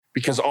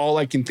because all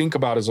I can think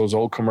about is those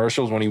old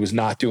commercials when he was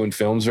not doing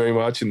films very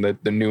much and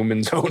the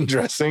Newman's own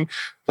dressing.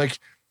 Like,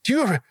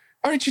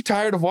 aren't you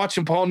tired of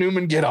watching Paul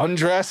Newman get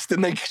undressed?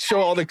 And they show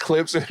all the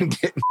clips of him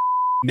getting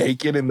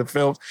naked in the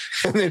films.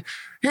 And then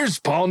here's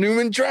Paul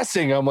Newman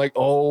dressing. I'm like,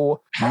 oh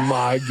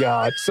my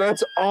God. So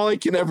that's all I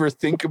can ever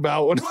think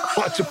about when I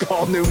watch a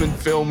Paul Newman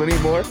film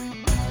anymore.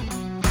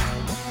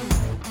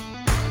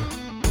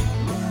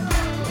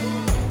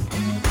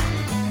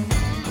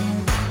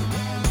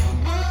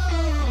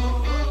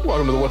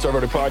 Welcome to the What's Up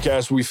Verdict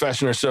podcast, where we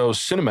fashion ourselves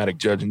cinematic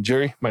judge and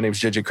jury. My name is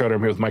JJ Crowder.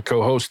 I'm here with my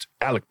co-host,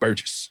 Alec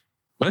Burgess.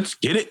 Let's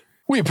get it.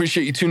 We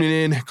appreciate you tuning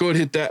in. Go ahead,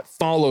 hit that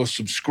follow,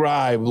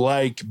 subscribe,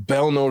 like,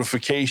 bell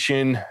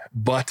notification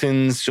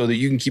buttons so that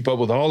you can keep up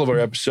with all of our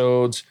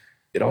episodes.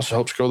 It also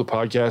helps grow the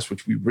podcast,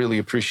 which we really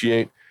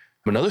appreciate.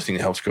 Another thing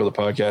that helps grow the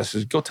podcast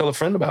is go tell a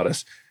friend about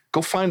us.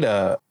 Go find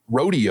a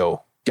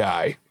rodeo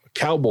guy, a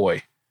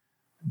cowboy,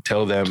 and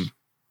tell them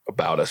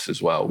about us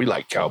as well. We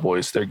like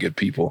cowboys. They're good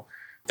people.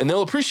 And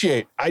they'll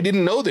appreciate. I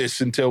didn't know this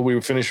until we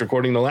finished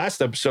recording the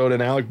last episode,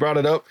 and Alec brought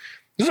it up.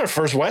 This is our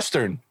first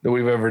Western that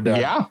we've ever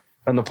done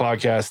on the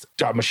podcast.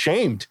 I'm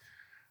ashamed.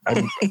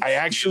 I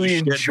actually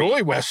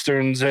enjoy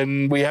Westerns,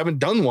 and we haven't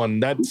done one.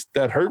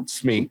 That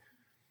hurts me.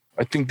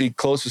 I think the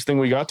closest thing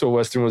we got to a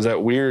Western was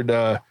that weird,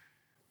 what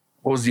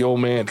was the old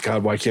man?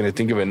 God, why can't I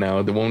think of it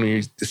now? The one where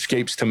he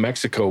escapes to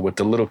Mexico with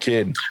the little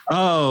kid.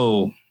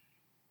 Oh.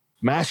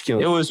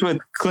 Masculine. It was with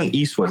Clint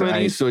Eastwood, Clint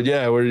right? Eastwood,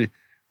 yeah, where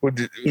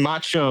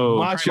Macho.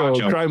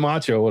 Cry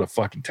Macho. What a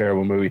fucking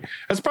terrible movie.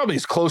 That's probably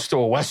as close to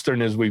a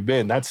Western as we've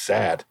been. That's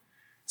sad.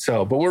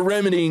 So, but we're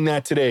remedying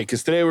that today,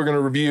 because today we're going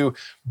to review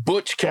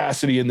Butch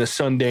Cassidy and the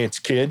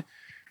Sundance Kid.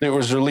 It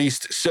was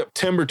released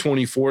September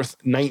 24th,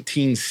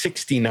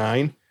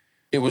 1969.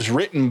 It was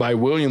written by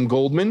William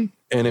Goldman,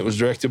 and it was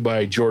directed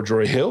by George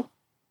Roy Hill.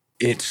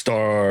 It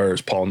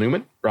stars Paul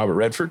Newman, Robert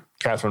Redford,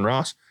 Catherine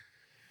Ross,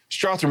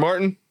 Strother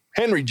Martin,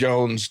 Henry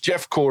Jones,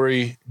 Jeff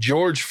Corey,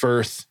 George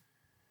Firth,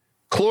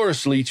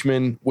 Cloris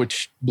Leachman,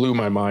 which blew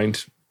my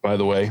mind, by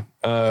the way,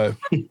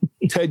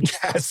 Ted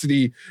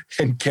Cassidy,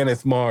 and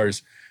Kenneth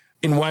Mars.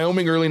 In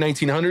Wyoming, early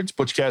 1900s,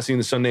 Butch Cassidy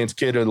and the Sundance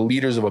Kid are the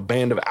leaders of a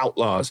band of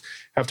outlaws.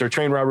 After a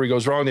train robbery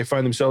goes wrong, they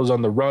find themselves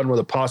on the run with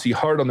a posse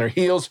hard on their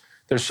heels.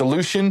 Their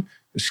solution,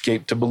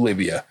 escape to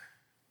Bolivia.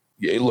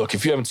 Yeah, look,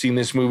 if you haven't seen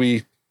this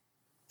movie,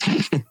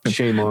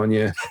 shame on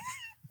you.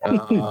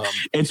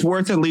 It's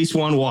worth at least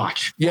one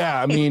watch.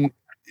 Yeah, I mean,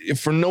 if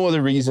for no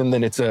other reason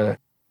than it's an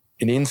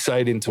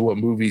insight into what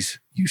movies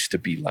used to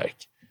be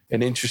like.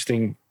 An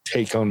interesting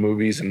take on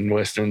movies and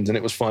Westerns, and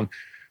it was fun.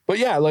 But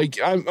yeah, like,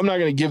 I'm not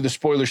going to give the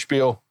spoiler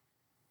spiel.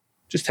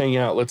 Just hang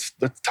out. Let's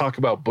talk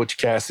about Butch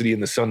Cassidy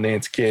and the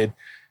Sundance Kid.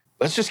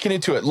 Let's just get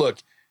into it. Look,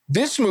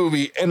 this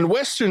movie, and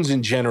Westerns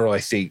in general, I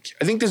think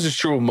this is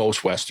true of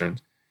most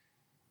Westerns,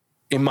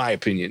 in my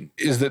opinion,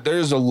 is that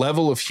there's a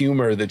level of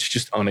humor that's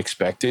just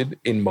unexpected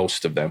in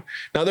most of them.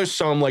 Now, there's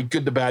some, like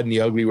Good, the Bad, and the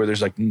Ugly, where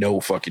there's like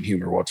no fucking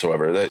humor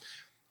whatsoever. That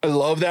I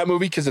love that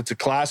movie because it's a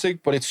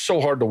classic, but it's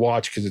so hard to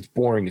watch because it's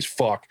boring as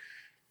fuck.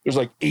 There's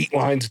like 8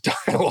 lines of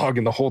dialogue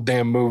in the whole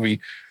damn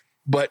movie.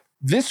 But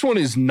this one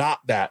is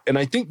not that. And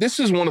I think this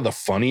is one of the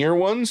funnier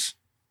ones.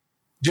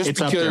 Just it's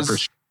because, up there for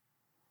sure.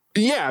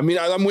 Yeah, I mean,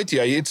 I'm with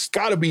you. It's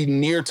got to be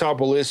near top of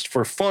the list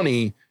for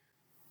funny.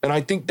 And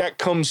I think that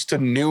comes to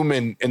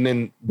Newman, and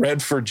then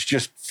Redford's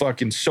just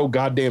fucking so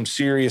goddamn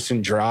serious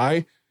and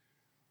dry.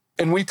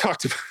 And we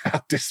talked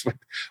about this with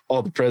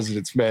All the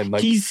President's Men.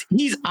 Like, he's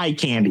eye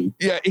candy.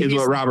 Yeah, is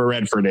what Robert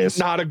Redford is.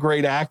 Not a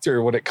great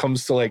actor when it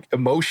comes to like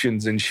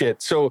emotions and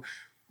shit. So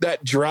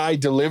that dry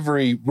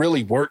delivery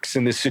really works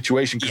in this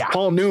situation, because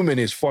Paul Newman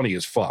is funny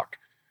as fuck,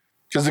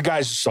 because the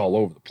guy's just all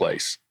over the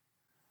place,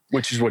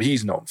 which is what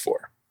he's known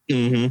for.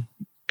 Mm-hmm.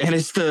 And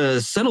it's the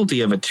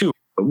subtlety of it too.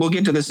 We'll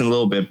get to this in a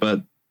little bit,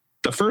 but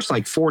the first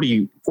like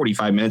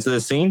 45 minutes of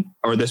this scene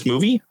or this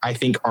movie, I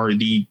think, are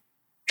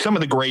some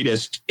of the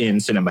greatest in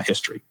cinema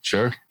history.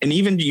 Sure. And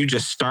even you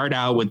just start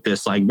out with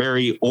this like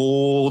very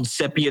old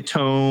sepia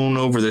tone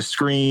over the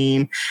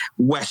screen,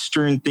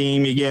 Western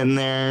theme you get in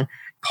there.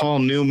 Paul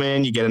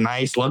Newman, you get a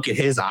nice look at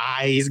his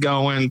eyes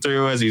going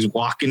through as he's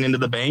walking into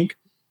the bank.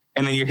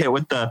 And then you're hit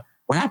with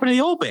what happened to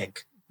the old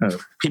bank?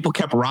 People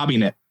kept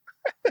robbing it.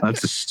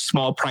 That's a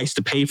small price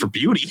to pay for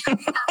beauty.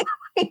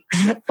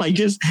 Like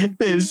just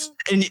this.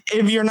 And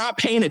if you're not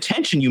paying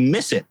attention, you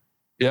miss it.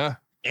 Yeah.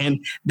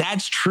 And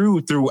that's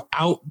true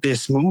throughout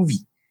this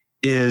movie,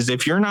 is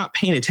if you're not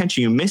paying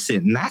attention, you miss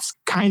it. And that's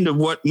kind of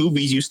what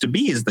movies used to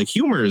be, is the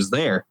humor is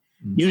there.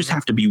 Mm-hmm. You just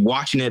have to be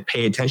watching it,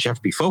 pay attention, you have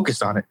to be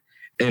focused on it.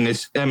 And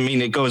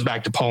it goes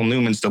back to Paul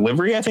Newman's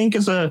delivery, I think,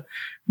 is a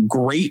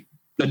great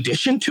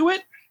addition to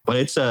it. But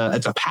it's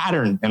a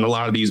pattern in a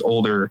lot of these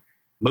older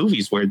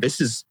movies where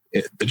the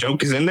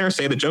joke is in there,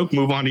 say the joke,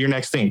 move on to your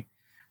next thing.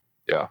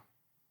 Yeah.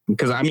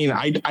 Because I mean,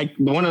 I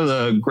one of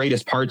the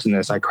greatest parts in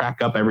this, I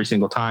crack up every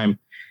single time,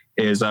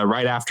 is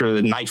right after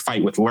the night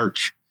fight with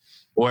Lurch,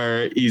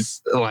 where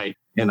he's like,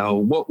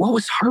 what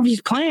was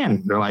Harvey's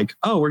plan? They're like,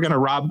 oh, we're going to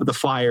rob the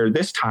flyer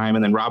this time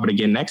and then rob it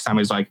again next time.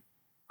 He's like,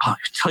 I'll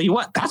tell you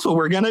what, that's what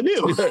we're going to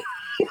do.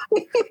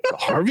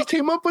 Harvey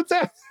came up with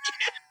that.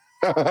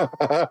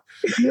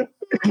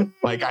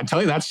 Like, I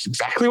tell you, that's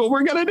exactly what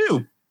we're going to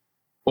do.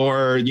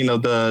 Or, you know,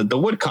 the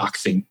Woodcock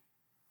scene,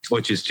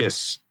 which is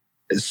just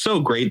so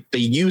great. They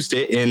used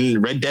it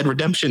in Red Dead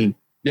Redemption.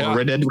 Yeah.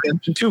 Red Dead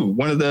Redemption 2,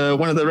 one of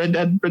the Red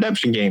Dead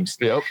Redemption games.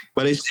 Yep.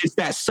 But it's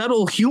that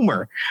subtle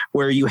humor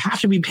where you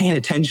have to be paying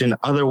attention.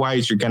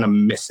 Otherwise, you're going to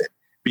miss it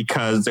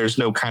because there's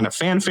no kind of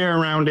fanfare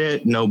around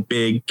it, no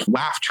big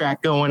laugh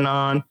track going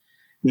on,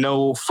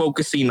 no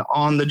focusing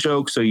on the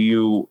joke. So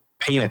you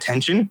paying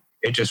attention,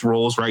 it just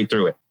rolls right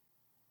through it.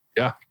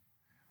 Yeah.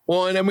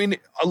 Well, and I mean,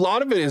 a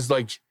lot of it is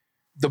like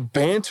the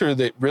banter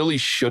that really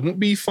shouldn't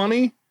be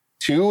funny,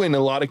 too, in a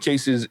lot of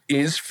cases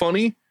is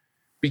funny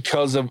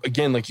because of,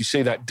 again, like you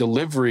say, that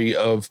delivery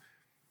of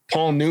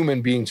Paul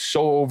Newman being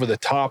so over the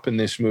top in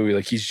this movie.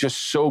 Like, he's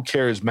just so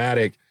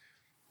charismatic.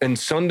 And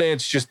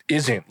Sundance just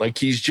isn't. Like,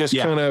 he's just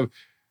kind of,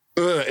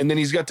 and then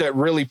he's got that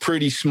really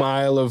pretty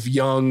smile of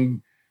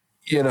young,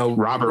 you know,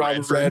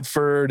 Robert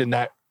Redford, and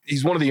that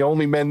he's one of the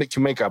only men that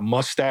can make a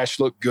mustache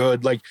look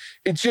good. Like,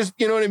 it's just,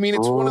 you know what I mean?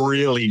 It's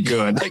really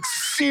good. Like,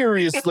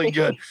 seriously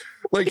good.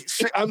 Like,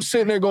 I'm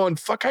sitting there going,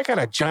 fuck, I got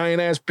a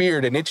giant ass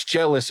beard and it's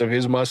jealous of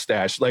his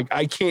mustache. Like,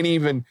 I can't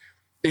even,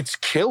 it's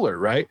killer,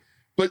 right?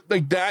 But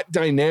like that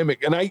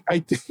dynamic, and I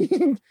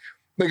think,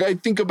 like, I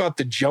think about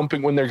the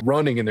jumping when they're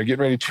running and they're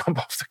getting ready to jump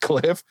off the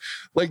cliff.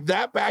 Like,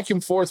 that back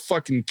and forth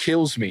fucking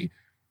kills me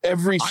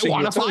every single time.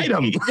 I want to fight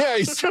him. Yeah,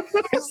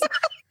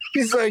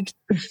 he's like,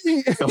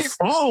 the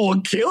fall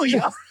will kill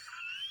you.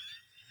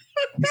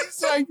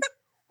 He's like,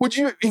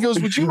 he goes,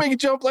 would you make a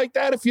jump like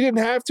that if you didn't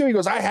have to? He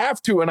goes, I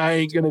have to, and I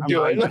ain't going to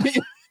do it. Like,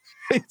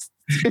 it's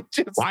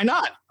just, why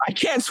not? I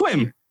can't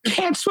swim.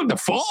 Can't swim. The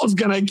fall's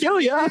going to kill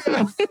you.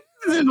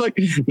 Like,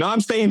 no, I'm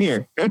staying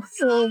here.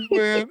 Oh,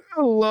 man.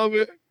 I love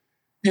it.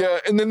 Yeah.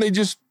 And then they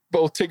just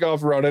both take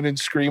off running and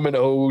screaming,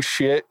 oh,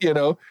 shit, you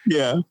know?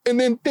 Yeah. And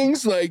then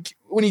things like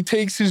when he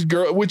takes his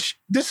girl, which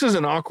this is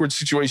an awkward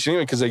situation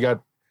anyway, because they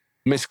got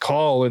missed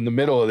call in the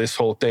middle of this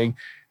whole thing.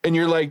 And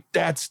you're like,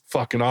 that's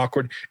fucking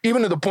awkward.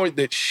 Even to the point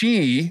that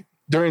she,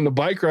 during the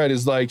bike ride,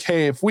 is like,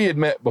 hey, if we had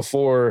met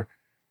before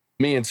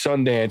me and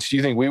Sundance, do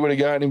you think we would have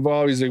gotten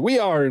involved? He's like, we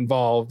are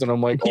involved. And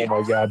I'm like, oh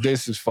my God,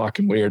 this is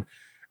fucking weird.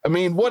 I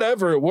mean,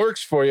 whatever, it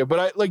works for you.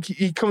 But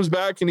he comes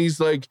back and he's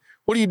like,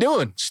 what are you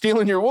doing?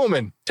 Stealing your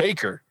woman.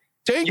 Take her.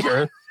 Take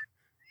her.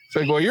 It's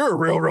like, well, you're a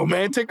real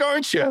romantic,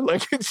 aren't you?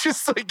 Like, it's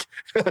just like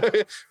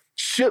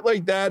shit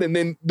like that. And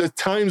then the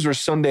times where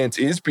Sundance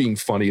is being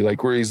funny,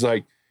 like where he's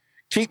like,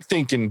 keep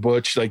thinking,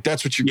 Butch. Like,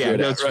 that's what you're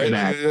good at,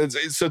 right?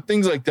 So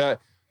things like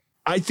that.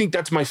 I think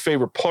that's my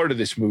favorite part of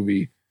this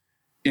movie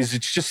is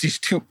it's just these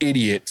two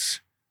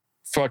idiots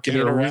fucking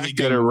really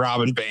good at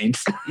robbing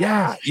banks.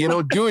 Yeah, you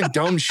know, doing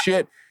dumb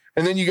shit.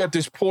 And then you got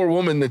this poor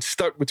woman that's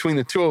stuck between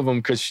the two of them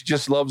because she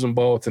just loves them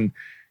both and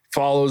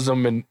follows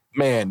them. And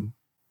man,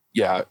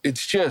 yeah,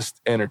 it's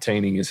just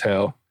entertaining as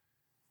hell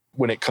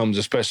when it comes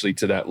especially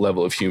to that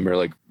level of humor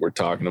like we're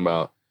talking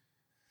about.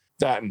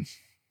 That and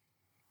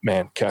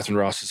man, Catherine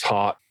Ross is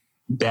hot.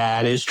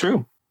 That is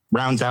true.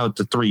 Rounds out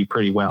the three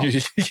pretty well.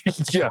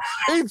 Yeah,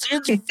 it's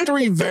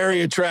three very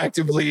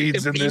attractive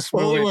leads in this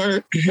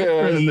movie.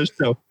 In this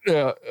show.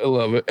 Yeah, I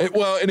love it.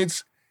 And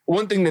it's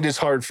one thing that is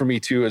hard for me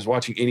too is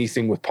watching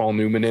anything with Paul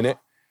Newman in it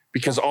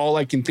because all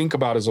I can think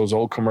about is those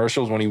old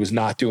commercials when he was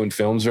not doing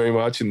films very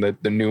much and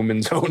the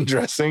Newman's own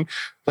dressing.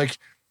 Like,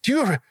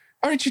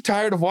 aren't you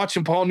tired of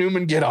watching Paul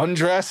Newman get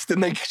undressed?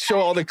 And they show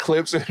all the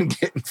clips of him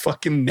getting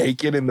fucking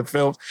naked in the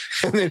films.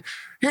 And then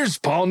here's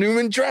Paul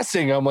Newman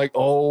dressing. I'm like,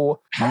 oh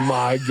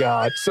my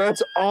God. So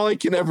that's all I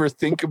can ever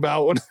think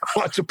about when I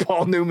watch a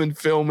Paul Newman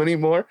film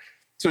anymore.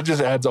 So it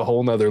just adds a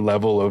whole nother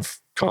level of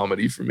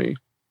comedy for me.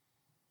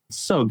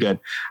 So good.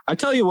 I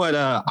tell you what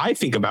I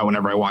think about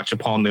whenever I watch a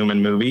Paul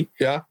Newman movie.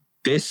 Yeah.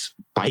 This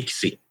bike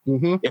scene.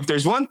 Mm-hmm. If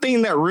there's one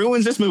thing that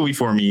ruins this movie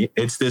for me,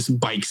 it's this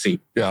bike scene.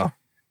 Yeah.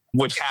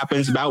 Which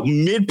happens about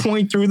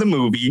midpoint through the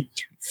movie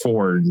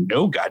for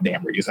no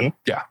goddamn reason.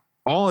 Yeah.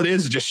 All it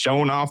is just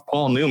showing off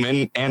Paul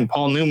Newman and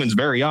Paul Newman's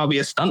very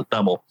obvious stunt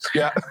double.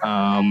 Yeah.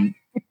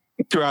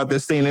 Throughout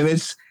this scene.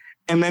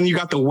 And then you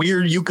got the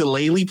weird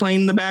ukulele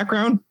playing in the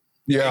background.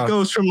 Yeah. It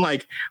goes from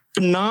like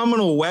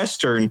phenomenal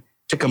Western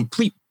to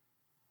complete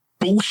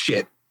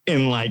bullshit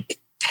in like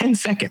 10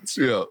 seconds.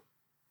 Yeah.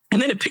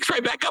 And then it picks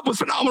right back up with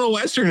phenomenal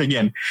Western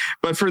again.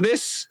 But for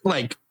this,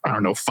 like, I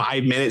don't know,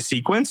 5-minute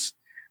sequence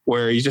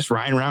where he's just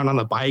riding around on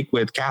the bike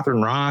with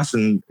Catherine Ross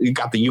and you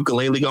got the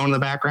ukulele going in the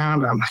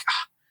background, I'm like,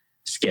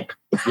 skip.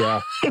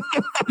 Yeah.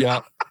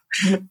 Yeah.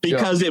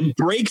 Because it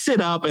breaks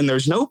it up and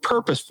there's no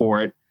purpose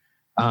for it.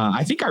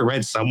 I think I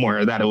read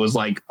somewhere that it was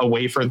like a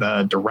way for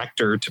the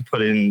director to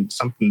put in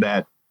something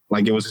that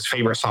like it was his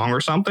favorite song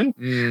or something.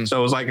 So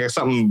it was like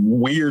something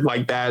weird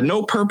like that.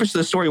 No purpose to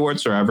the story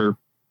whatsoever.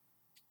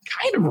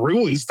 Kind of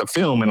ruins the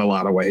film in a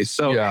lot of ways.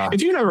 So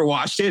if you never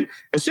watched it,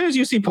 as soon as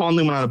you see Paul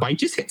Newman on a bike,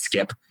 just hit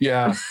skip.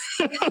 Yeah.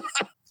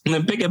 And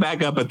then pick it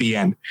back up at the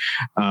end.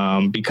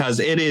 Because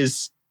it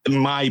is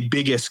my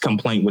biggest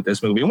complaint with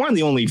this movie, and one of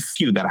the only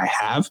few that I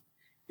have,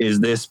 is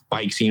this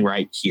bike scene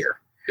right here.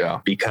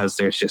 Yeah. Because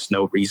there's just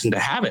no reason to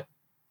have it.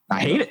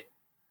 I hate it.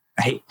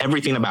 I hate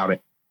everything about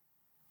it.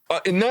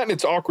 And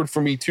it's awkward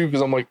for me too,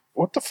 because I'm like,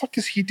 what the fuck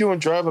is he doing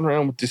driving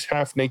around with this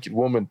half-naked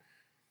woman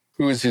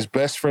who is his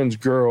best friend's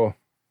girl?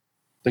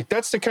 Like,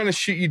 that's the kind of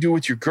shit you do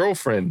with your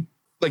girlfriend.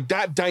 Like,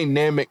 that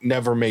dynamic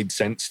never made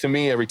sense to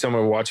me every time I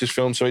watch this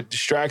film, so it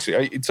distracts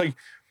me. It's like,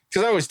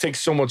 because I always take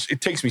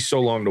it takes me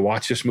so long to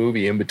watch this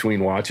movie in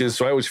between watches,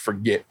 so I always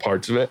forget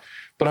parts of it.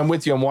 But I'm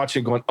with you, I'm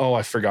watching going, oh,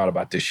 I forgot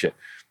about this shit.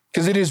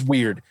 Because it is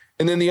weird.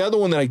 And then the other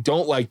one that I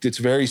don't like that's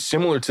very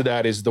similar to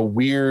that is the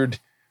weird,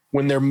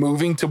 when they're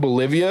moving to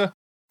Bolivia.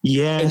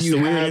 Yes,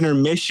 the weird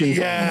intermission.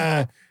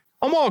 Yeah.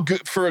 I'm all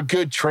good for a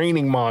good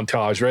training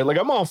montage, right? Like,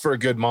 I'm all for a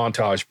good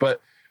montage,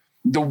 but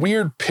the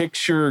weird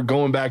picture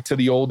going back to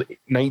the old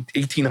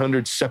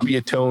 1800s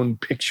sepia tone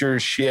picture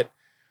shit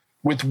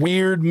with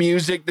weird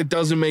music that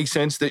doesn't make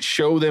sense, that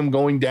show them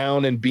going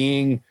down and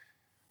being,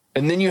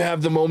 and then you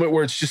have the moment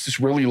where it's just this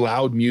really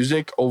loud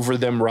music over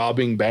them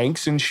robbing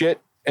banks and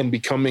shit and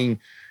becoming,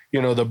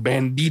 the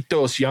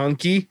banditos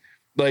Yankee.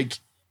 Like,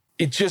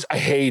 it just, I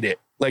hate it.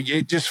 Like,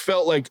 it just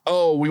felt like,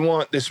 oh, we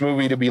want this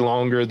movie to be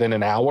longer than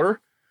an hour.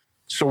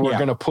 So we're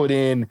going to put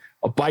in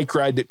a bike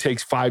ride that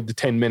takes 5 to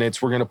 10 minutes.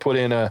 We're going to put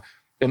in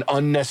an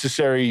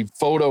unnecessary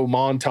photo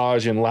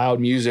montage and loud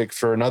music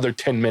for another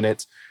 10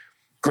 minutes.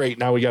 Great.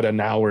 Now we got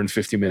an hour and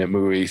 50-minute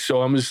movie.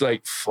 So I'm just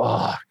like,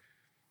 fuck.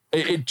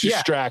 It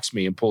distracts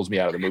me and pulls me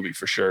out of the movie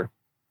for sure.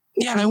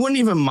 Yeah, and I wouldn't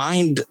even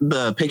mind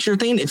the picture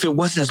thing if it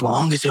wasn't as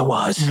long as it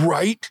was.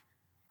 Right?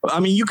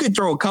 I mean, you could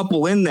throw a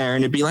couple in there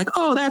and it'd be like,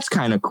 oh, that's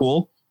kind of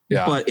cool.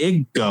 Yeah. But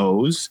it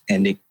goes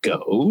and it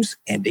goes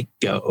and it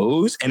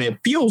goes. And it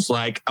feels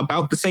like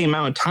about the same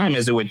amount of time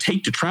as it would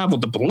take to travel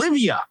to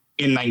Bolivia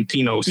in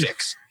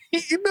 1906.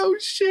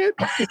 Shit.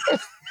 I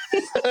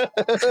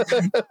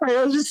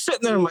was just sitting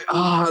there. I'm like,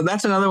 oh,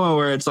 that's another one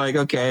where it's like,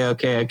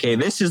 okay.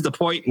 This is the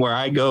point where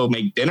I go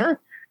make dinner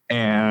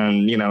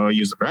and,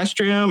 use the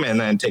restroom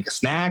and then take a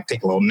snack,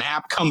 take a little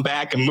nap, come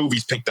back, and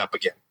movie's picked up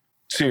again.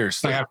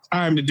 Seriously. I have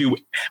time to do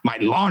my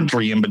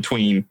laundry in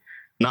between,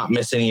 not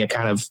miss any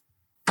kind of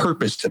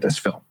purpose to this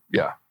film.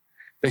 Yeah.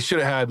 They should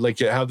have had, like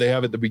how they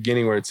have at the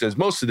beginning where it says,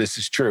 most of this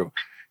is true.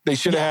 They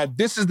should have had,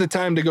 this is the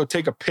time to go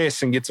take a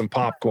piss and get some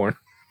popcorn.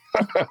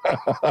 Because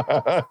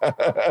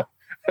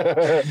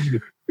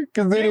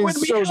it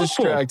is so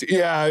distracting.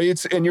 Yeah,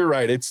 and you're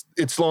right.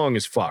 It's long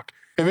as fuck.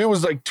 If it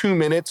was like 2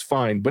 minutes,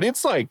 fine. But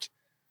it's like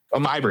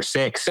 5 or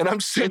 6. And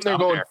I'm sitting there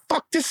going,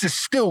 fuck, this is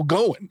still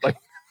going. Like,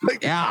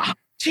 yeah,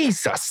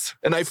 Jesus.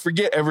 And I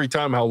forget every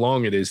time how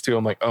long it is too.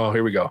 I'm like, oh,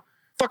 here we go.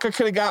 Fuck, I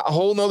could have got a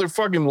whole nother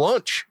fucking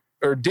lunch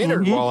or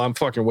dinner while I'm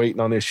fucking waiting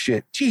on this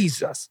shit.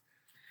 Jesus.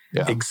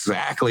 Yeah.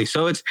 Exactly.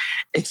 So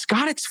it's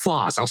got its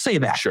flaws. I'll say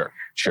that. Sure.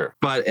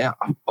 But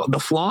the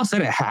flaws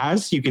that it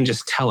has, you can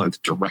just tell it's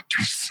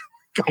director's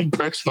own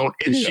personal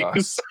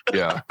issues.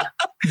 Yeah.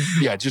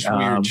 Just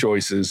weird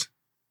choices.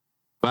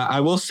 But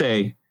I will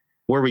say,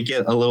 where we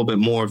get a little bit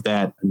more of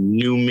that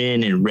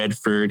Newman and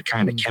Redford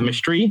kind of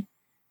chemistry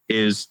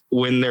is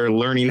when they're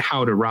learning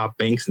how to rob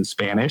banks in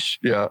Spanish.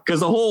 Yeah. Because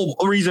the whole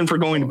reason for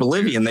going to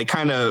Bolivia, and they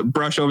kind of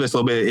brush over this a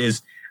little bit,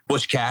 is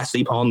Butch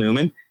Cassidy, Paul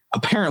Newman,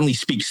 apparently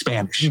speaks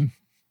Spanish.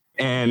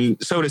 And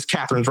so does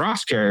Catherine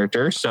Ross'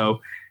 character.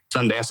 So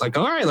Sundance like,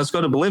 all right, let's go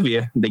to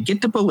Bolivia. They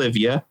get to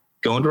Bolivia,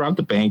 going to rob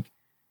the bank.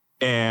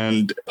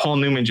 And Paul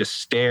Newman just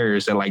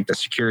stares at like the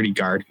security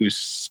guard who's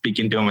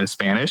speaking to him in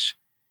Spanish.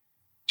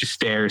 Just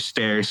stares,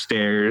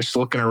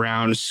 looking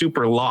around,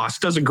 super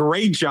lost, does a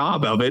great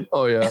job of it.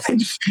 Oh, yeah. And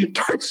just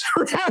turns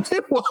around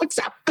and walks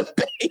out the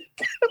bank.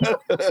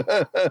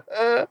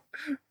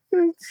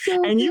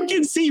 And you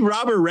can see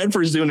Robert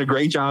Redford's doing a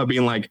great job of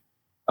being like,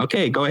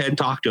 okay, go ahead and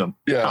talk to him.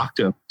 Yeah. Talk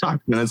to him.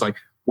 And it's like,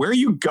 where are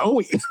you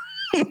going?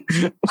 Like,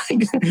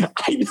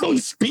 I don't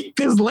speak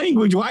this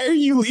language. Why are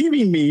you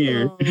leaving me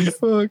here? Oh,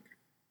 fuck.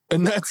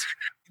 And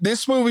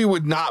this movie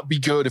would not be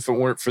good if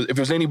it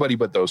was anybody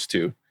but those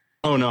two.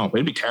 Oh, no,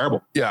 it'd be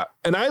terrible. Yeah.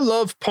 And I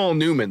love Paul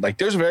Newman. Like,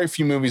 there's very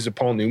few movies that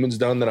Paul Newman's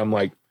done that I'm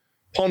like,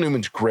 Paul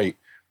Newman's great.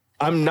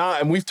 I'm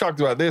not, and we've talked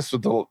about this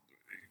with All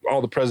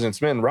the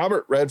President's Men.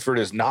 Robert Redford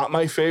is not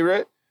my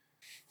favorite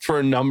for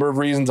a number of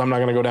reasons. I'm not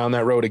going to go down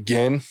that road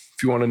again.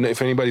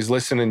 If anybody's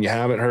listening and you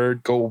haven't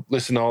heard, go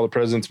listen to All the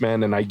President's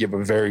Men, and I give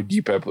a very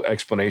deep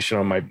explanation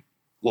on my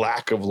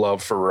lack of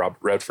love for Robert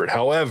Redford.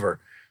 However,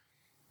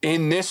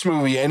 in this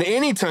movie, and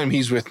anytime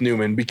he's with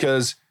Newman,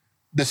 because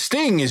the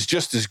Sting is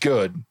just as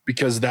good,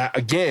 because that,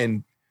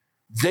 again,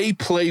 they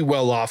play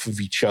well off of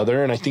each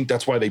other. And I think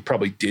that's why they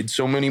probably did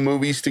so many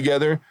movies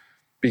together,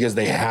 because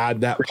they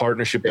had that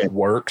partnership that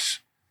works.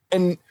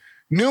 And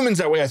Newman's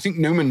that way. I think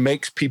Newman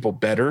makes people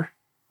better.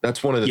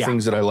 That's one of the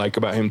things that I like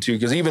about him too.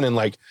 Because even in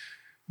like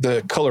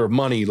The Color of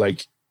Money,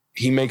 like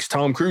he makes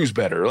Tom Cruise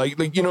better.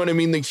 Like you know what I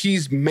mean? Like he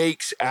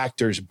makes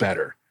actors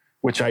better,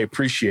 which I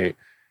appreciate.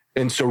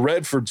 And so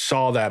Redford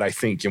saw that, I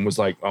think, and was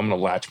like, I'm going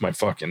to latch my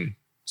fucking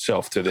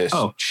self to this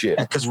shit.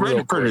 Because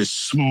Redford is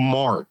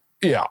smart.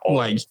 Yeah.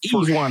 Like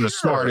he's one of the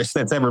smartest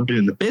that's ever been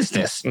in the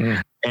business.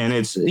 Mm. And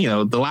it's,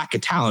 the lack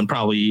of talent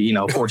probably,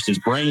 forced his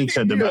brain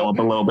to develop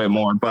a little bit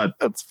more. But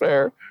that's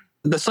fair.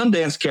 The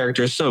Sundance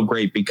character is so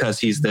great because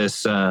he's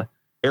this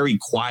very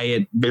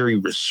quiet, very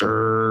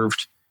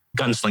reserved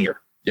gunslinger.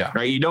 Yeah.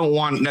 Right. You don't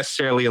want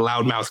necessarily a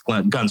loudmouth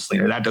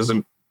gunslinger. That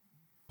doesn't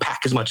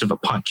pack as much of a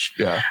punch.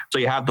 Yeah. So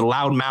you have the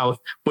loudmouth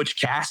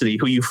Butch Cassidy,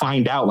 who you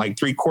find out like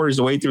 3/4 of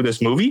the way through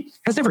this movie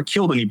has never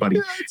killed anybody.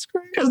 Yeah, it's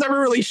great. Has never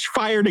really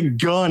fired a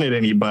gun at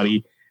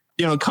anybody.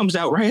 Comes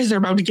out right as they're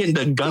about to get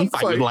into a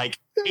gunfight with like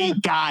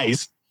 8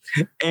 guys.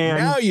 And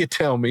now you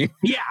tell me.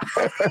 Yeah.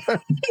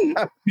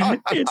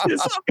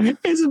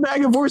 it's a back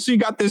and forth. So you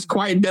got this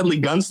quiet,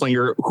 deadly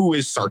gunslinger who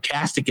is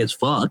sarcastic as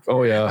fuck.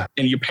 Oh, yeah.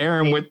 And you pair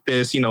him with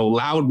this,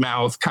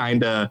 loudmouth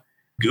kind of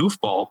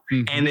goofball,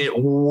 and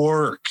it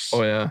works.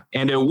 Oh, yeah.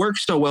 And it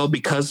works so well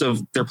because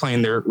of they're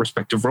playing their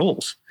respective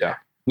roles. Yeah.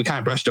 We kind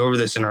of brushed over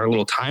this in our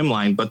little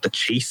timeline, but the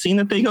chase scene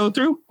that they go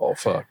through. Oh,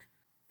 fuck.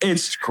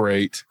 It's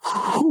great.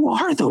 Who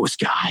are those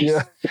guys?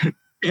 Yeah.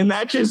 And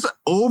that just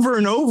over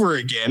and over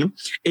again,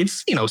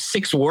 it's,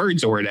 6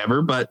 words or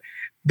whatever, but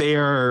they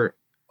are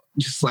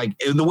just like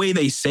the way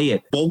they say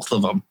it, both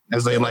of them,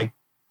 as they like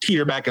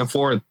teeter back and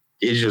forth,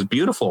 is just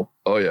beautiful.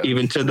 Oh, yeah.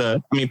 Even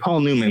to Paul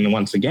Newman,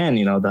 once again,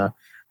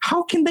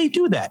 how can they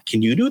do that?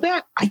 Can you do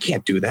that? I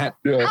can't do that.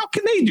 Yeah. How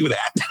can they do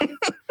that?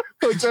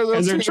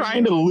 As they're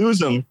trying to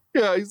lose him.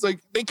 Yeah, he's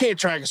like, they can't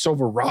track us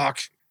over rock.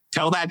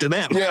 Tell that to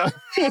them. Yeah.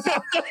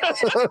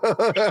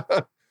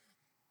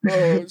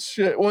 Oh,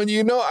 shit. Well,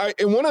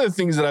 and one of the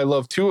things that I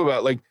love, too,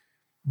 about, like,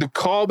 the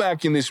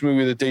callback in this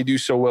movie that they do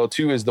so well,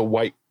 too, is the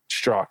white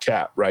straw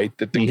cat, right?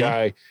 That the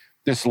guy,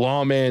 this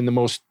lawman, the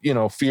most,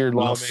 feared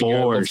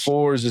lawman,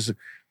 Fours is...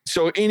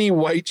 So any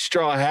white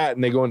straw hat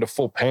and they go into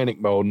full panic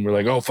mode and we're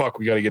like, oh, fuck,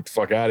 we got to get the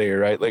fuck out of here,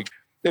 right? Like,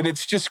 and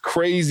it's just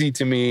crazy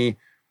to me.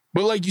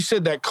 But like you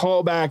said, that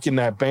callback and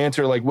that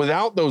banter, like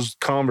without those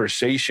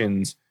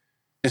conversations,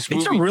 this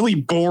movie... It's a really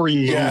boring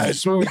movie. Yeah,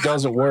 this movie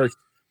doesn't work.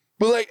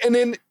 But like,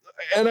 and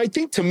I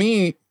think for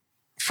me,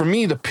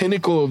 the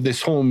pinnacle of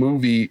this whole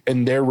movie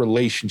and their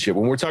relationship,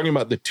 when we're talking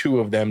about the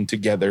two of them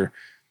together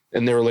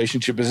and their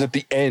relationship, is at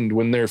the end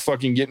when they're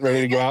fucking getting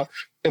ready to go out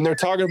and they're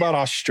talking about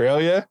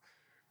Australia.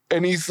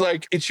 And he's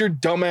like, it's your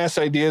dumbass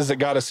ideas that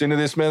got us into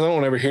this, man. I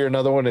don't ever hear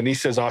another one. And he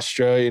says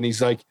Australia. And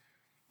he's like,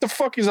 the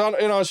fuck is on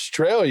in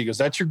Australia? He goes,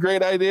 that's your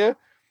great idea?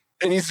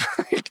 And he's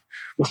like,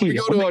 we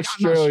go to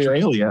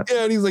Australia. Yeah,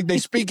 and he's like, they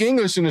speak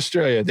English in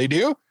Australia. They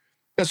do?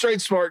 That's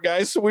right, smart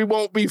guys. So we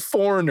won't be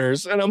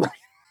foreigners. And I'm like,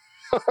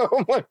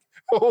 oh,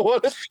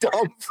 what a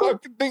dumb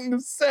fucking thing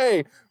to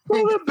say.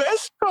 Well, the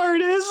best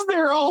part is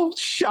they're all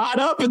shot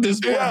up at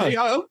this point.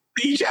 Yeah.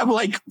 They each have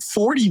like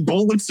 40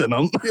 bullets in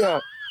them.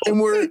 Yeah. And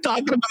we're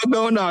talking about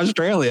going to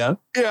Australia.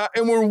 Yeah.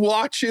 And we're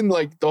watching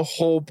like the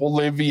whole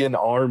Bolivian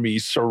army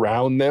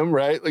surround them,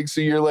 right? Like,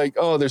 so you're like,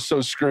 oh, they're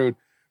so screwed.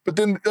 But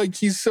then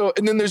like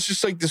and then there's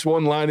just like this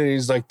one line and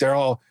he's like, they're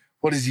all,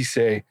 what does he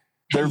say?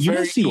 They're you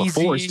very see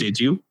easy. Force, did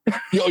you?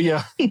 Oh,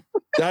 yeah.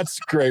 That's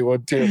a great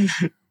one too.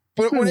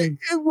 But when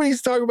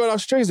he's talking about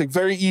Australia, he's like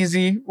very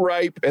easy,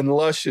 ripe, and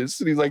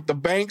luscious. And he's like, the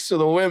banks are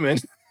the women.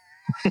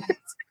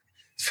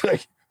 It's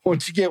like,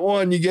 once you get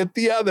one, you get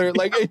the other.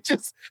 Like, it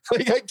just,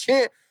 like, I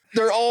can't.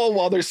 They're all,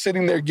 while they're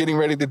sitting there getting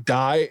ready to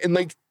die. And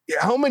like,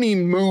 how many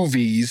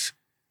movies,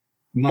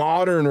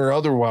 modern or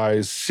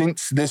otherwise,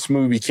 since this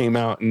movie came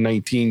out in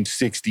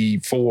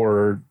 1964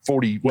 or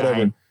 40,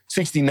 whatever,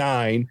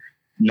 69.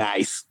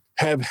 Nice.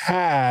 Have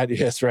had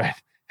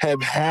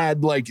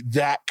like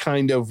that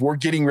kind of, we're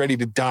getting ready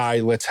to die,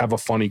 let's have a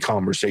funny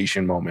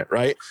conversation moment,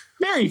 right?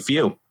 Very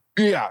few.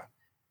 Yeah.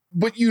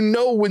 But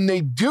when they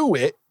do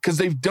it, because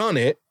they've done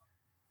it,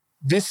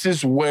 this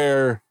is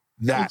where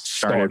that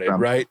started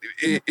right?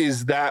 It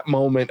is that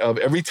moment of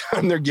every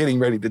time they're getting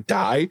ready to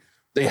die,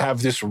 they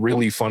have this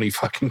really funny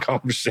fucking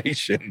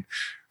conversation.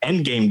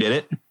 Endgame did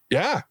it.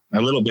 Yeah.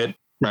 A little bit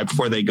right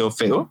before they go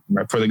face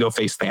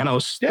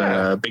Thanos.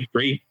 Yeah. The big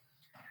three.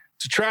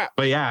 It's a trap.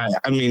 But yeah,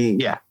 I mean,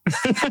 yeah.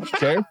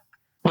 Okay.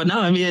 But no,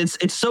 I mean,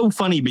 it's so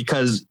funny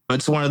because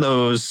it's one of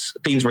those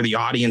things where the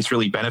audience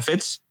really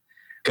benefits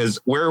because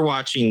we're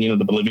watching,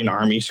 the Bolivian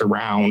army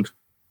surround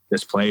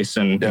this place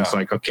and it's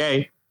like,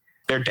 okay,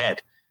 they're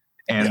dead.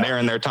 And they're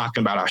in there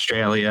talking about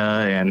Australia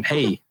and,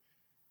 hey,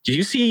 did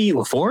you see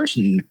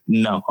LaForce?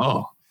 No.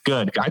 Oh,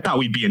 good. I thought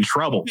we'd be in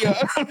trouble.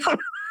 Yeah.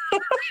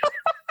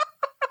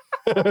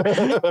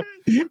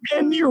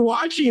 And you're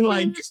watching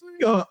like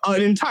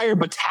an entire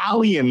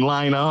battalion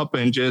line up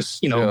and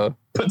just,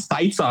 put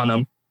sights on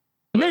them.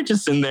 And they're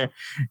just in there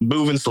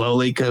moving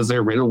slowly because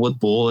they're riddled with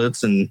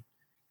bullets and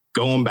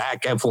going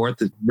back and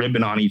forth,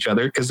 ribbing on each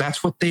other because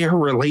that's what their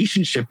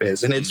relationship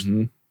is. And it's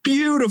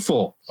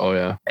beautiful. Oh,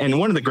 yeah. And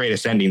one of the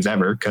greatest endings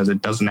ever because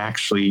it doesn't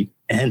actually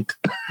end.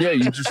 Yeah,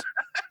 you just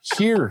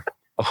hear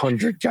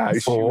 100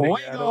 guys shooting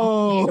at them.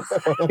 Oh,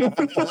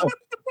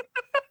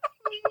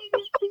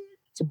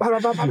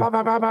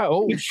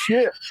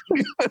 shit.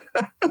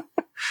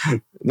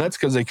 And that's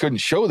because they couldn't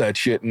show that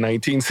shit in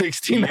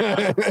 1969.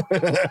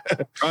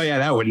 Oh, yeah,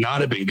 that would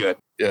not have been good.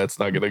 Yeah, it's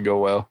not going to go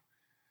well.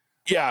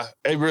 Yeah,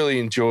 I really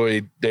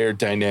enjoyed their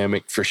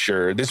dynamic for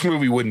sure. This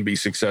movie wouldn't be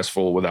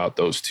successful without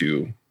those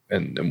two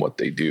and what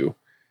they do.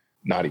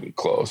 Not even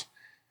close.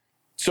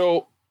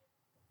 So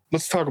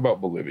let's talk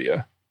about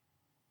Bolivia.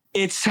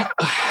 It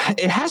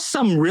has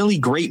some really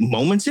great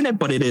moments in it,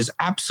 but it is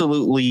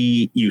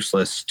absolutely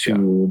useless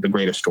to the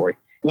greater story.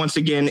 Once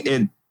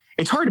again,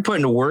 it's hard to put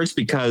into words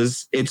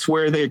because it's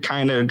where they're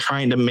kind of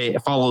trying to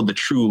follow the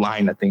true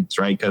line of things,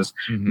 right? Because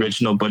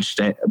original Butch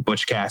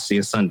Cassidy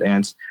of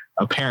Sundance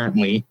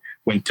apparently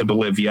went to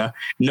Bolivia.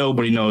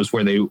 Nobody knows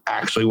where they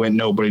actually went.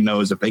 Nobody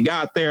knows if they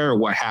got there or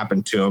what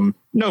happened to them.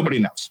 Nobody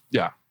knows.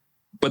 Yeah.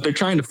 But they're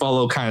trying to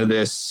follow kind of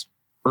this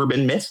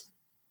urban myth,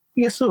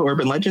 I guess so,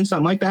 urban legend,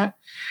 something like that,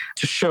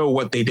 to show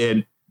what they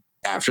did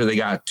after they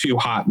got too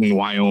hot in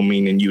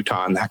Wyoming and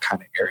Utah and that kind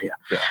of area.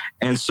 Yeah.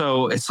 And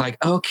so it's like,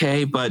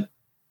 okay, but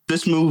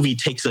this movie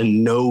takes a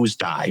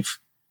nosedive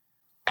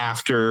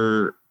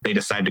after they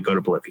decide to go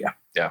to Bolivia.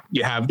 Yeah.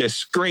 You have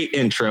this great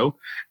intro,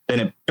 then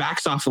it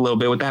backs off a little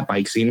bit with that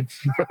bike scene,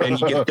 and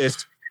you get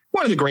this,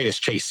 one of the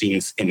greatest chase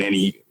scenes in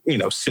any,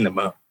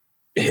 cinema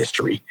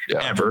history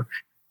ever.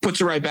 Puts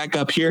it right back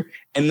up here,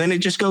 and then it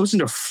just goes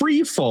into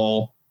free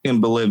fall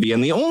in Bolivia.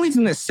 And the only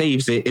thing that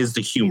saves it is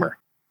the humor.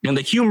 And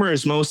the humor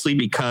is mostly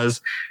because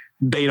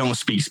they don't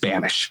speak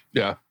Spanish.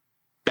 Yeah.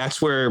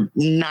 That's where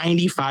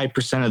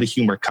 95% of the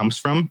humor comes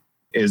from,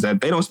 is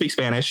that they don't speak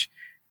Spanish,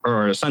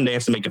 or Sundance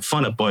is making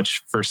fun of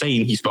Butch for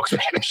saying he spoke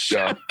Spanish.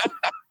 Yeah.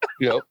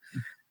 Yep.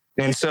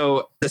 And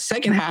so the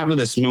second half of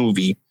this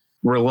movie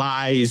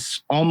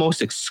relies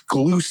almost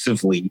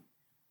exclusively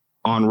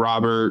on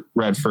Robert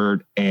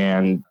Redford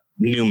and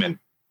Newman.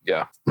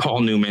 Yeah.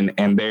 Paul Newman,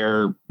 and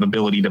their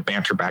ability to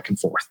banter back and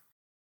forth.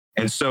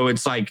 And so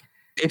it's like,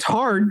 it's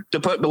hard to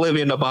put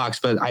Bolivia in a box,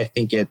 but I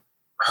think it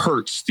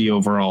hurts the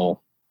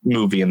overall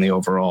movie and the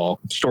overall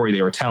story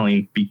they were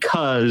telling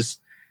because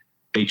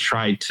they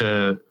tried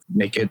to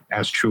make it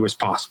as true as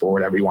possible,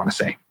 whatever you want to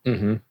say.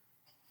 Mm-hmm.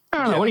 I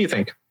don't know. What do you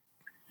think?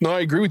 No,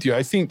 I agree with you.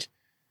 I think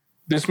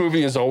this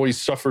movie has always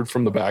suffered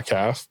from the back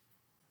half.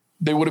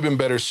 They would have been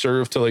better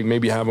served to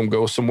maybe have them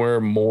go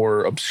somewhere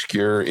more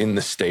obscure in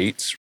the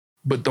States.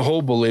 But the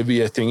whole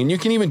Bolivia thing, and you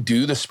can even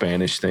do the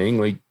Spanish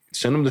thing,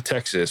 send them to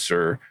Texas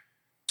or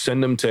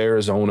send them to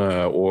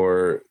Arizona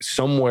or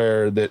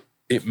somewhere that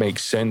it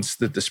makes sense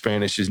that the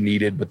Spanish is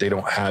needed, but they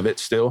don't have it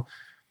still.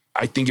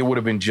 I think it would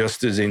have been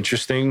just as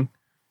interesting.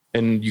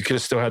 And you could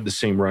have still had the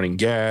same running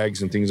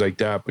gags and things like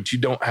that. But you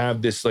don't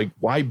have this,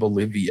 why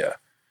Bolivia?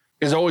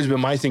 Has always been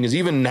my thing, is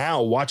even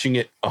now watching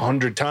it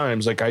 100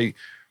 times,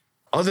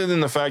 other than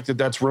the fact that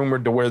that's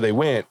rumored to where they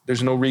went,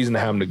 there's no reason to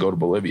have them to go to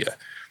Bolivia.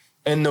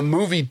 And the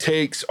movie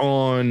takes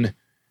on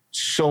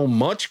so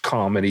much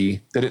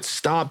comedy that it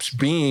stops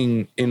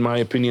being, in my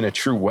opinion, a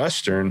true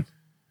Western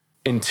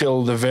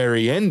until the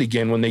very end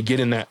again, when they get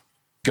in that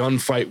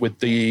gunfight with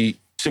the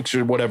 6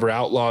 or whatever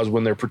outlaws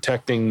when they're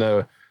protecting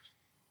the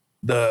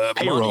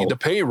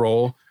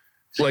payroll.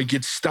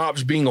 It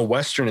stops being a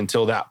Western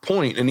until that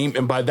point.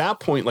 And by that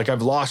point,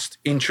 I've lost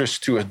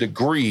interest to a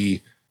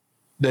degree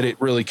that it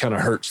really kind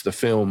of hurts the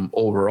film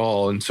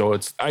overall. And so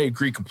I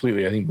agree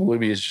completely. I think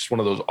Bolivia is just one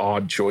of those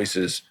odd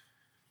choices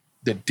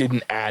that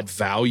didn't add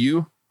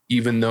value,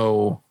 even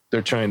though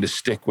they're trying to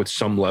stick with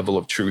some level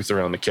of truth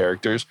around the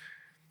characters.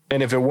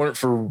 And if it weren't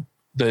for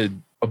the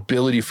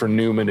ability for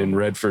Newman and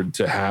Redford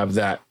to have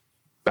that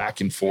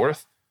back and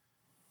forth,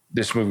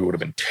 this movie would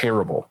have been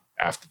terrible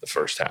after the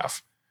first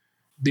half.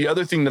 The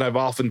other thing that I've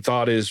often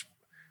thought is,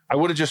 I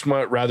would have just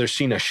rather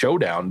seen a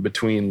showdown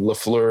between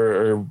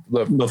LaFleur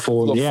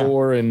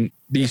and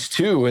these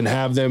two, and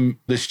have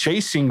this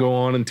chase scene go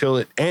on until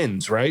it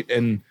ends, right?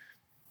 And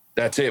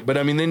that's it. But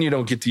then you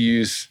don't get to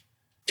use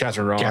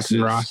Catherine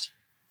Ross.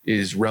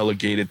 Is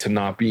relegated to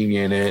not being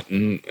in it,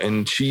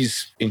 and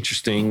she's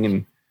interesting.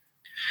 And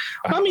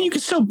you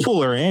could still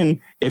pull her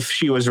in if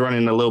she was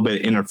running a little bit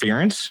of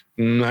interference.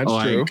 That's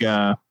true.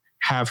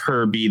 Have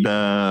her be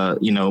the,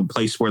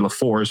 place where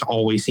LaForce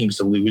always seems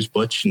to lose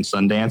Butch and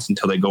Sundance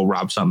until they go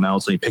rob something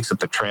else and he picks up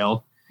the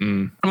trail.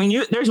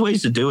 There's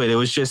ways to do it. It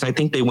was just, I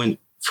think they went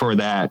for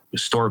that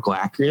historical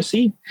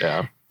accuracy.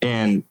 Yeah.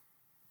 And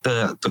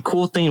the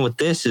cool thing with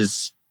this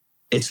is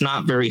it's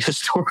not very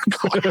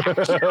historical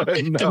to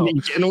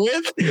begin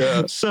with.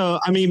 Yeah. So,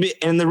 and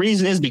the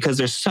reason is because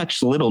there's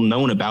such little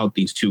known about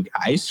these two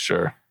guys.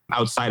 Sure.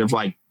 Outside of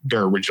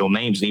their original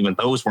names. And even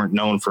those weren't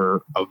known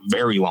for a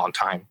very long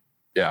time.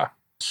 Yeah.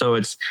 So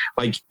it's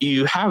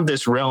you have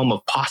this realm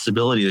of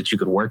possibility that you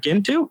could work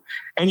into,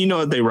 and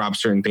they rob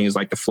certain things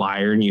like the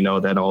flyer,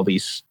 and that all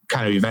these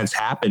kind of events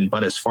happen.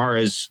 But as far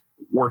as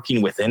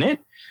working within it,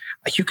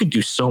 you could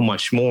do so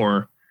much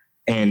more.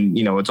 And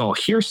it's all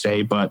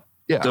hearsay, but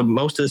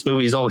most of this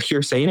movie is all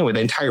hearsay anyway.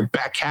 The entire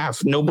back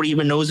half, nobody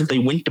even knows if they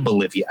went to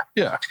Bolivia.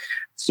 Yeah.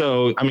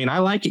 So I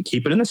like it.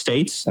 Keep it in the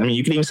States.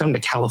 You can even send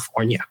them to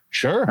California.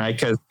 Sure. Right,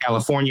 because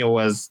California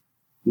was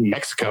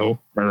Mexico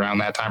around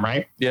that time,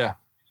 right? Yeah.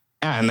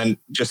 And then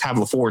just have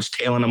LaForce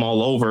tailing them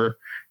all over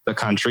the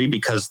country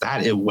because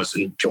it was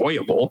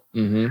enjoyable.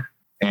 Mm-hmm.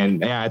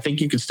 And yeah, I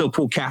think you could still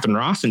pull Catherine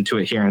Ross into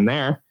it here and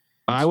there.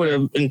 I would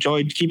have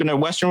enjoyed keeping a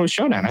Western with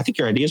Showdown. I think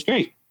your idea is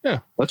great. Yeah.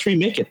 Let's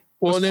remake it.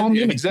 Well,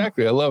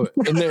 exactly. I love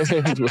it. And then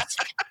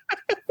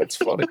that's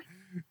funny.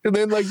 And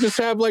then like just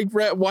have like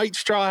white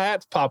straw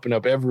hats popping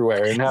up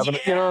everywhere and having,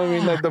 you know what I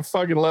mean? Like the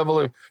fucking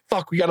level of,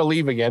 fuck, we got to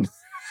leave again.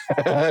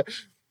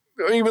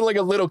 Even like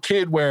a little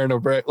kid wearing a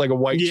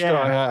white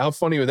straw hat. How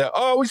funny was that?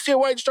 Oh, we see a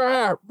white straw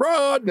hat,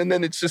 run! And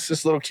then it's just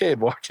this little kid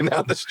walking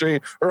down the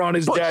street or on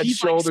his dad's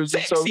shoulders.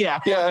 Like 6, and so, yeah.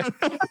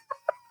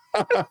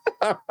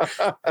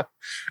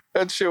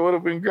 That shit would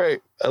have been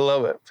great. I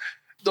love it.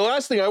 The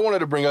last thing I wanted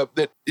to bring up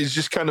that is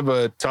just kind of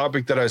a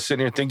topic that I was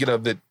sitting here thinking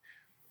of that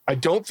I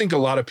don't think a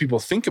lot of people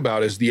think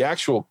about is the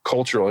actual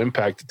cultural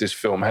impact that this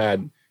film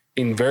had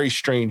in very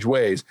strange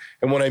ways.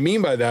 And what I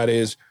mean by that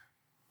is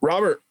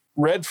Robert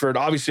Redford,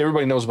 obviously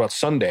everybody knows about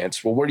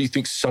Sundance. Well, where do you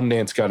think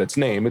Sundance got its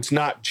name? It's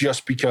not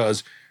just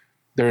because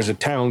there's a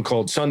town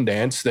called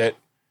Sundance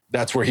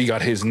that's where he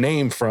got his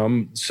name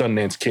from,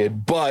 Sundance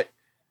Kid, but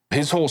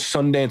his whole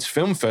Sundance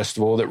Film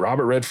Festival that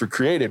Robert Redford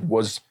created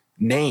was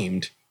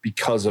named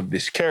because of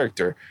this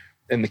character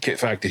and the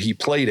fact that he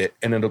played it,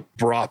 and it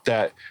brought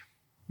that.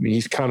 I mean,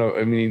 he's kind of,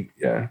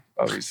 yeah,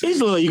 obviously.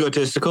 He's a little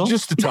egotistical.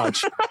 Just a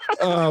touch.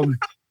 And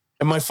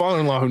my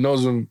father-in-law, who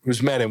knows him,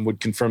 who's met him, would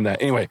confirm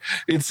that. Anyway,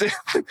 it's,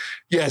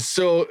 yeah,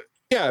 so,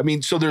 yeah, I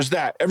mean, so there's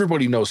that.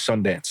 Everybody knows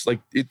Sundance. Like,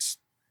 it's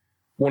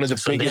one of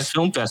the biggest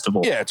film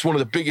festival. Yeah, it's one of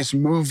the biggest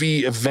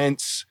movie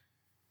events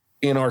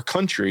in our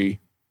country,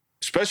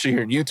 especially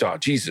here in Utah.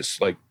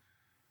 Jesus, like,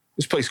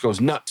 this place goes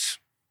nuts.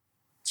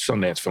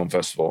 Sundance Film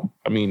Festival.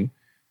 I mean,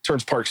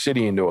 turns Park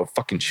City into a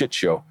fucking shit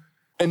show.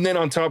 And then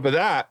on top of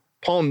that,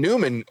 Paul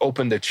Newman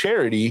opened a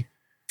charity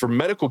for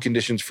medical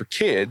conditions for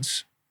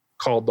kids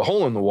called the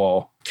Hole in the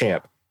Wall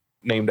Camp,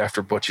 named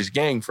after Butch's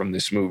gang from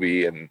this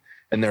movie and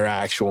their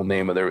actual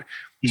name of their.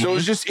 Mm-hmm. So it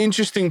was just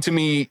interesting to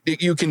me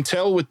that you can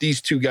tell with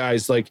these two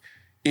guys, like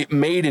it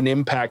made an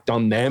impact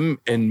on them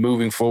and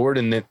moving forward,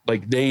 and that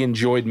like they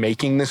enjoyed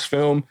making this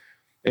film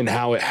and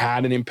how it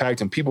had an impact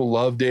and people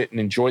loved it and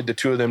enjoyed the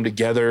two of them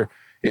together.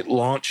 It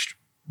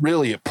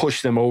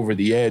pushed them over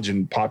the edge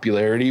in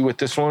popularity with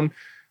this one.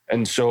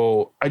 And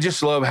so I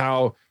just love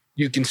how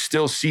you can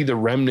still see the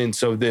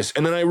remnants of this.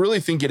 And then I really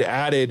think it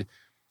added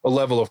a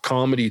level of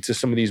comedy to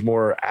some of these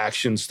more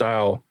action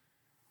style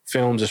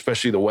films,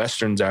 especially the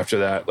Westerns after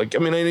that. Like, I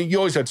mean, you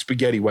always had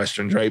spaghetti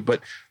Westerns, right?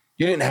 But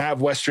you didn't have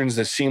Westerns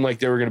that seemed like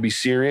they were going to be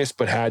serious,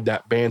 but had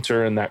that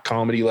banter and that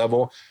comedy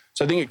level.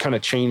 So I think it kind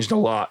of changed a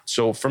lot.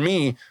 So for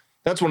me,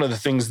 that's one of the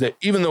things that,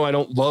 even though I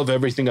don't love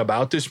everything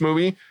about this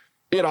movie,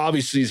 it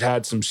obviously has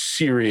had some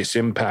serious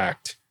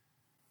impact,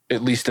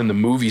 at least in the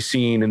movie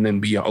scene, and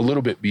then a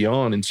little bit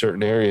beyond in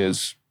certain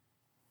areas,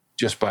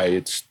 just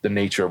by the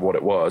nature of what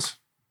it was.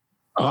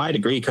 Oh, I'd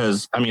agree,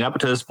 because, I mean, up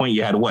until this point,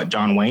 you had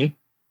John Wayne?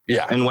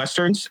 Yeah. In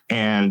Westerns,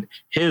 and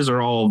his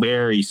are all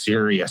very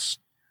serious.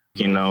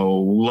 You know,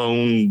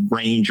 Lone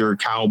Ranger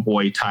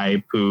cowboy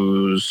type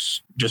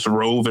who's just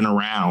roving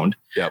around.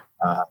 Yep.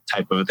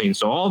 Type of a thing.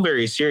 So all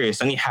very serious.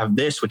 Then you have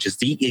this, which is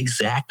the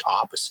exact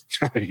opposite.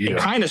 Yeah. It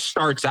kind of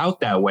starts out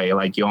that way.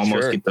 Like you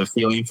almost get the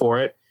feeling for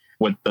it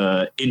with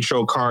the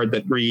intro card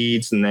that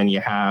reads, and then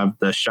you have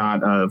the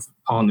shot of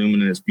Paul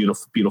Newman and his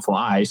beautiful, beautiful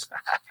eyes.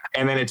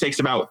 And then it takes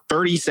about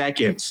 30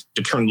 seconds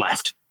to turn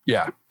left.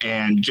 Yeah.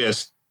 And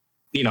just,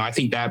 you know, I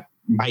think that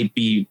might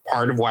be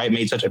part of why it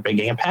made such a big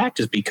impact,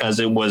 is because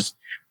it was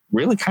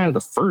really kind of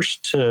the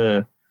first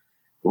to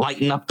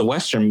lighten up the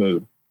Western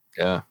mood.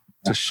 Yeah.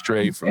 Just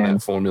straight from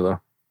that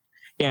formula.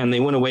 Yeah. And they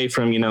went away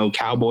from, you know,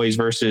 cowboys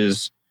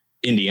versus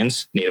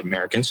Indians, Native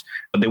Americans,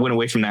 but they went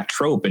away from that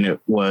trope, and it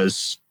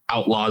was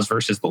outlaws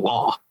versus the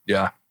law.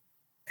 Yeah.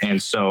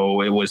 And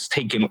so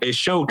it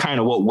showed kind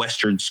of what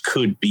Westerns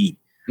could be.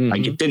 Mm-hmm.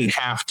 Like it didn't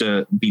have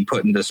to be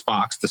put in this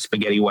box, the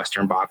spaghetti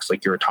Western box,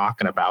 like you were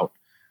talking about.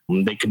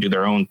 They could do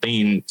their own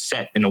thing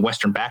set in a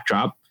Western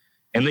backdrop,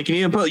 and they can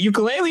even put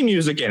ukulele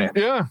music in it.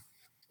 Yeah.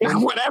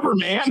 Whatever,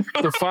 man.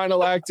 The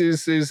final act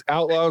is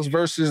outlaws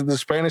versus the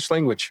Spanish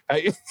language.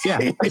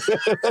 Yeah.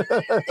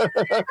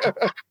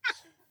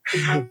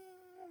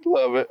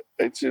 Love it.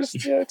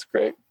 It's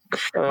great.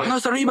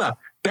 Manos arriba.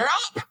 They're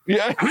up.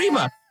 Yeah.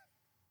 Arriba.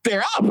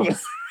 They're up.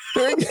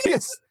 There it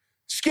is.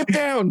 Skip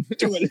down.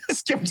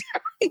 Skip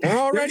down. We're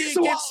already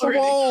against the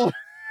wall.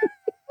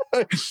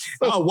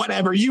 Oh,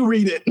 whatever. You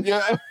read it.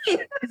 Yeah.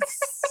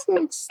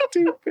 So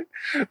stupid.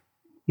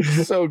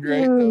 So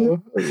great,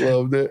 though. I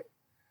loved it.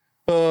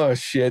 Oh,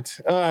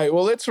 shit. All right.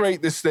 Well, let's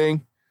rate this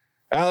thing.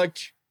 Alec,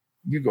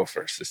 you go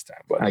first this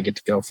time, buddy. I get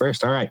to go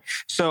first. All right.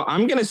 So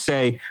I'm going to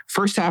say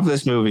first half of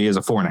this movie is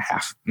a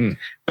 4.5.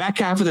 Back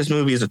half of this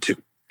movie is a 2.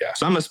 Yeah.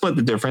 So I'm going to split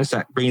the difference.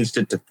 That brings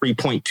it to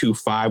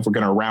 3.25. We're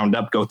going to round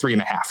up, go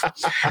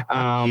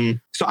 3.5.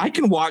 So I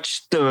can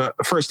watch the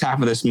first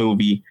half of this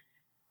movie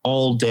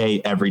all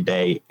day, every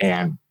day,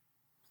 and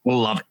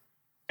love it.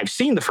 I've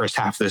seen the first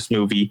half of this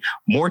movie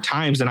more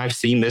times than I've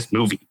seen this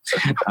movie.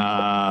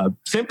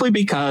 Simply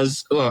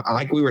because,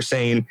 like we were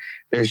saying,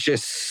 there's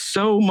just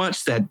so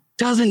much that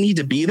doesn't need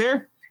to be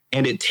there,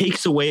 and it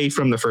takes away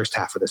from the first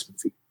half of this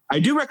movie. I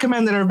do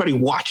recommend that everybody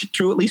watch it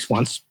through at least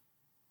once.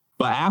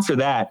 But after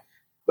that,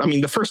 I mean,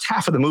 the first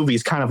half of the movie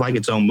is kind of like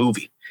its own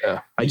movie.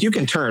 Yeah. Like you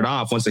can turn it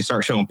off once they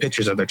start showing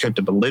pictures of their trip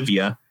to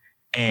Bolivia,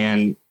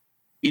 and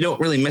you don't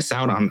really miss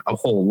out on a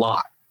whole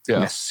lot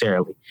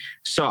necessarily.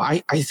 So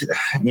I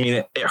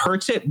mean, it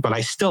hurts it, but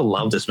I still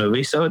love this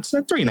movie. So it's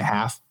a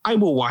 3.5. I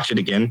will watch it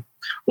again.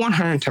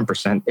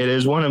 110%. It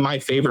is one of my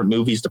favorite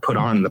movies to put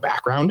on in the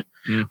background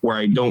where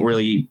I don't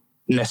really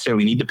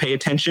necessarily need to pay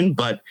attention.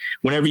 But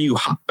whenever you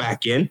hop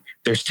back in,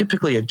 there's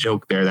typically a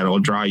joke there that will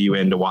draw you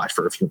in to watch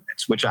for a few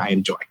minutes, which I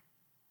enjoy.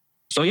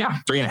 So yeah,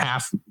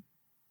 3.5.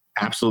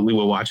 Absolutely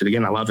will watch it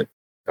again. I love it.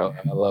 Oh,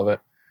 I love it.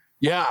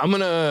 Yeah, I'm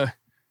gonna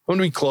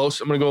be close.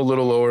 I'm gonna go a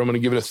little lower. I'm gonna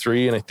give it a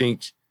 3. And I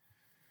think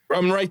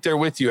I'm right there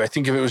with you. I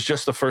think if it was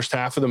just the first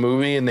half of the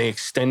movie and they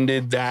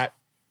extended that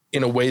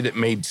in a way that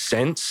made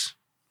sense,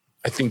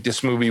 I think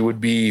this movie would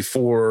be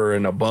 4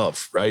 and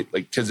above, right?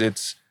 Like, because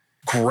it's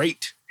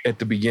great at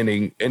the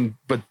beginning,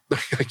 but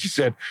like you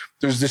said,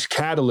 there's this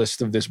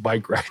catalyst of this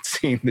bike ride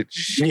scene that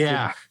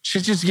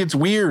shit just gets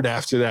weird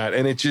after that,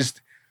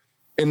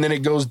 and then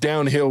it goes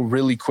downhill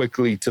really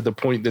quickly to the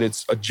point that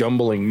it's a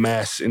jumbling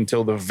mess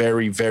until the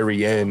very,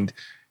 very end,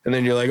 and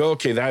then you're like,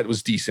 okay, that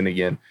was decent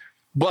again.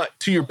 But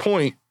to your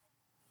point,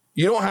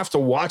 you don't have to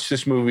watch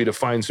this movie to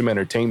find some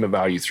entertainment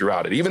value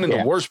throughout it. Even in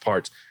the worst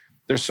parts,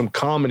 there's some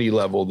comedy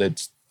level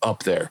that's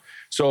up there.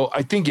 So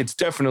I think it's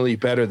definitely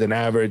better than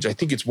average. I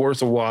think it's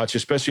worth a watch,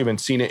 especially if you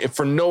haven't seen it, if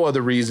for no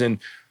other reason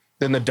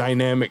than the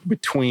dynamic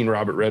between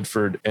Robert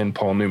Redford and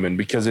Paul Newman,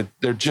 because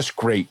they're just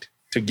great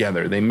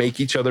together. They make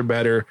each other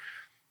better.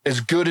 As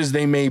good as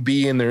they may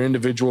be in their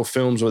individual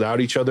films without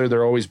each other,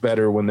 they're always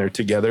better when they're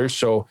together.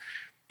 So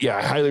yeah,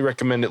 I highly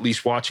recommend at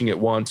least watching it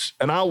once,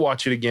 and I'll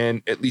watch it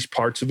again, at least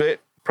parts of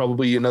it,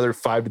 probably another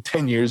 5 to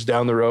 10 years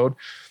down the road.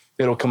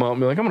 It'll come out and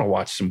be like, I'm going to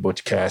watch some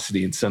Butch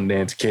Cassidy and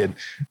Sundance Kid.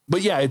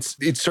 But yeah,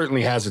 it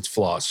certainly has its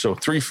flaws. So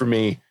 3 for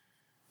me,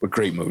 but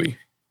great movie.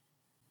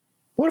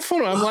 What a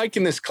fun. I'm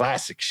liking this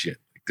classic shit.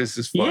 This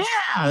is fun.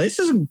 Yeah, this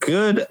is a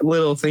good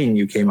little thing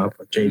you came up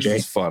with, JJ.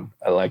 This is fun.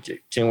 I like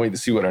it. Can't wait to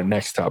see what our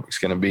next topic's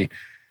going to be.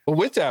 But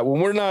with that, when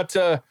we're not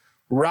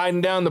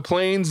riding down the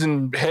plains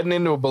and heading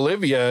into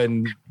Bolivia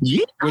and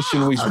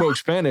wishing we spoke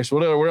Spanish,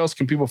 where else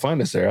can people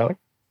find us there, Alec?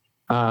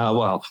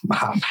 Well,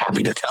 I'm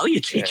happy to tell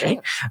you,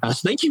 JJ. So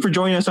thank you for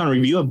joining us on a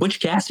review of Butch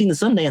Cassidy and the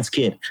Sundance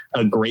Kid,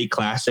 a great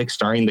classic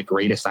starring the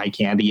greatest eye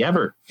candy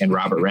ever in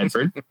Robert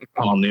Redford,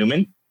 Paul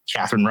Newman,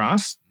 Catherine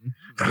Ross.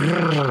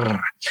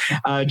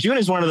 June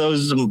is one of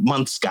those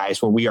months, guys,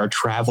 where we are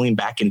traveling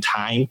back in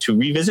time to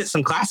revisit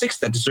some classics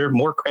that deserve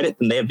more credit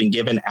than they have been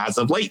given as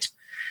of late.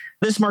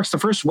 This marks the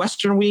first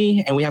Western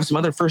and we have some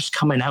other firsts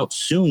coming out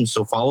soon,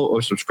 so follow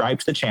or subscribe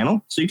to the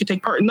channel so you can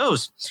take part in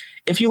those.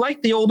 If you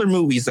like the older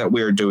movies that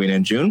we're doing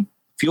in June,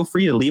 feel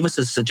free to leave us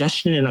a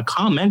suggestion in a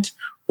comment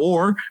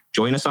or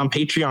join us on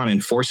Patreon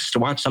and force us to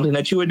watch something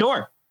that you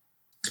adore.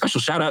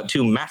 Special shout out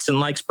to Matson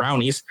Likes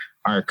Brownies,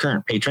 our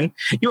current patron.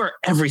 You are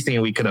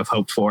everything we could have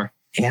hoped for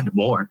and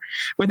more.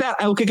 With that,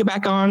 I will kick it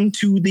back on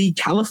to the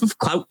Caliph of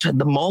Clout,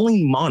 the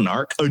mauling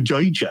monarch,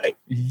 JJ.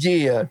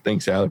 Yeah,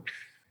 thanks, Alec.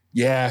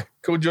 Yeah,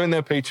 go join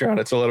that Patreon.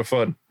 It's a lot of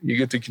fun. You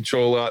get to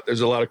control a lot.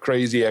 There's a lot of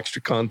crazy extra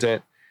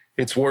content.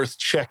 It's worth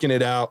checking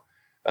it out.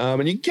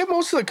 And you get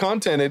most of the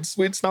content.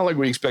 It's not like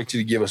we expect you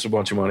to give us a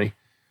bunch of money,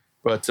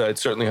 but it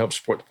certainly helps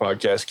support the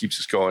podcast, keeps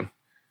us going.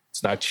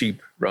 It's not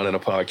cheap running a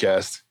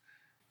podcast.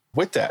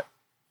 With that,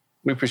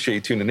 we appreciate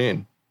you tuning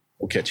in.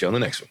 We'll catch you on the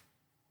next one.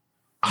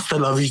 Hasta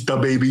la vista,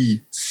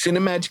 baby.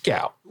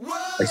 Cinemagical.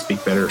 I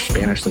speak better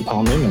Spanish than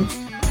Paul Newman.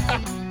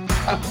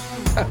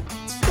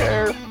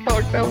 Fair.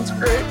 That was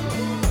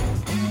great.